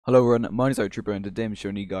Hello everyone, my name is Trooper and today I'm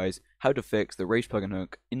showing you guys how to fix the Rage plugin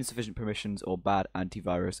hook, insufficient permissions or bad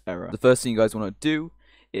antivirus error. The first thing you guys want to do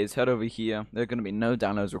is head over here. There are going to be no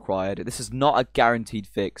downloads required. This is not a guaranteed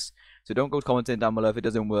fix, so don't go commenting down below if it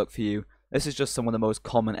doesn't work for you. This is just some of the most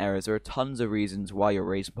common errors. There are tons of reasons why your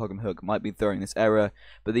Rage plugin hook might be throwing this error,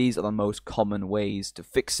 but these are the most common ways to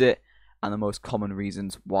fix it and the most common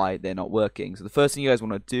reasons why they're not working. So the first thing you guys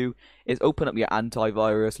want to do is open up your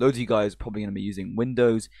antivirus. Loads of you guys are probably going to be using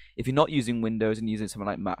Windows. If you're not using Windows and using something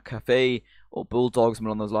like Mac Cafe or Bulldog, something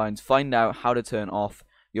along those lines, find out how to turn off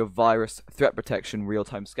your virus threat protection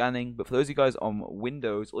real-time scanning. But for those of you guys on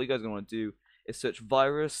Windows, all you guys are going to want to do is search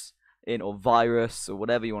virus or virus or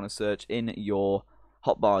whatever you want to search in your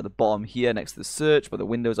hotbar at the bottom here next to the search by the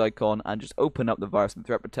Windows icon, and just open up the virus and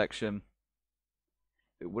threat protection.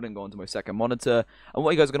 It wouldn't go onto my second monitor. And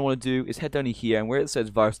what you guys are going to want to do is head down here, and where it says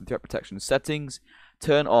virus and threat protection settings,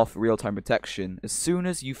 turn off real-time protection. As soon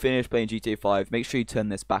as you finish playing GTA 5, make sure you turn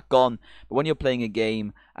this back on. But when you're playing a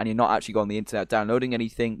game and you're not actually going on the internet downloading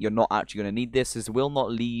anything, you're not actually going to need this. This will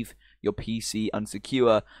not leave your PC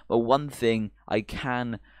unsecure. But one thing I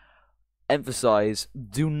can emphasize,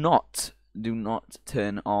 do not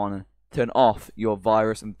turn off your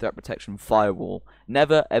virus and threat protection firewall.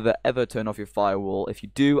 Never, ever, ever turn off your firewall. If you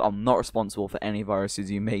do, I'm not responsible for any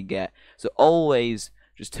viruses you may get. So always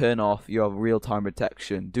just turn off your real-time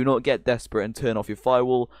protection. Do not get desperate and turn off your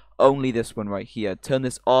firewall. Only this one right here. Turn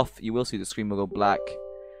this off. You will see the screen will go black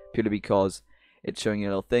purely because it's showing you a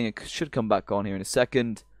little thing. It should come back on here in a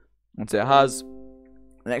second. Once it has,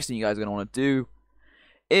 the next thing you guys are going to want to do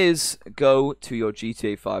is go to your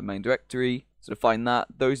GTA 5 main directory. So to find that,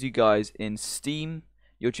 those of you guys in Steam,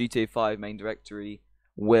 your GTA 5 main directory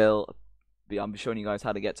will be, I'm showing you guys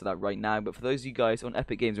how to get to that right now, but for those of you guys on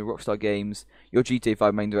Epic Games and Rockstar Games, your GTA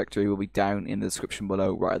 5 main directory will be down in the description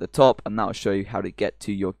below right at the top, and that will show you how to get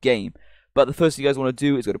to your game. But the first thing you guys want to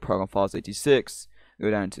do is go to ProgramFiles 86,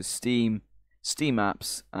 go down to Steam, Steam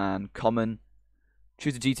Apps, and Common.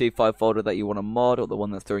 Choose the GTA 5 folder that you want to mod, or the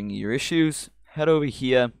one that's throwing you your issues. Head over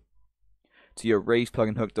here to your Rage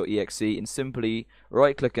plugin hook.exe and simply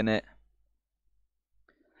right click on it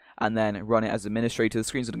and then run it as administrator. The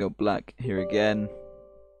screen's going to go black here again.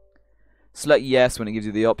 Select yes when it gives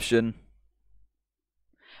you the option,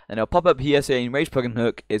 and it'll pop up here saying Rage plugin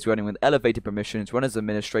hook is running with elevated permissions. Run as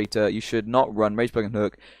administrator. You should not run Rage plugin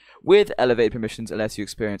hook with elevated permissions unless you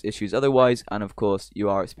experience issues otherwise, and of course you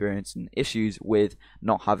are experiencing issues with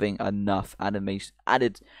not having enough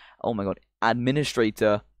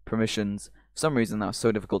administrator permissions. For some reason that was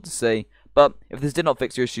so difficult to say, but if this did not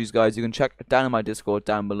fix your issues, guys, you can check down in my Discord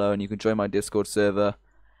down below, and you can join my Discord server.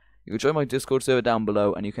 You can join my Discord server down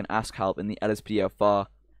below, and you can ask help in the LSPDFR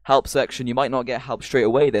help section. You might not get help straight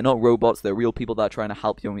away. They're not robots. They're real people that are trying to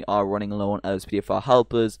help you, and we are running low on LSPDFR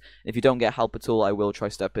helpers. If you don't get help at all, I will try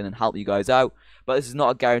step in and help you guys out. But this is not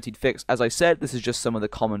a guaranteed fix. As I said, this is just some of the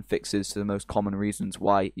common fixes to the most common reasons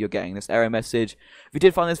why you're getting this error message. If you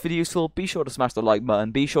did find this video useful, be sure to smash the like button.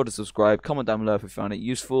 Be sure to subscribe. Comment down below if you found it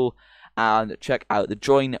useful. And check out the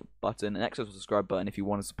join button and extra subscribe button if you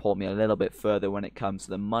want to support me a little bit further when it comes to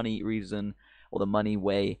the money reason or the money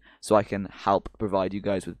way, so I can help provide you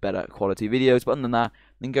guys with better quality videos. But other than that,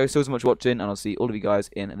 thank you guys so much for watching, and I'll see all of you guys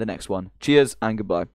in the next one. Cheers and goodbye.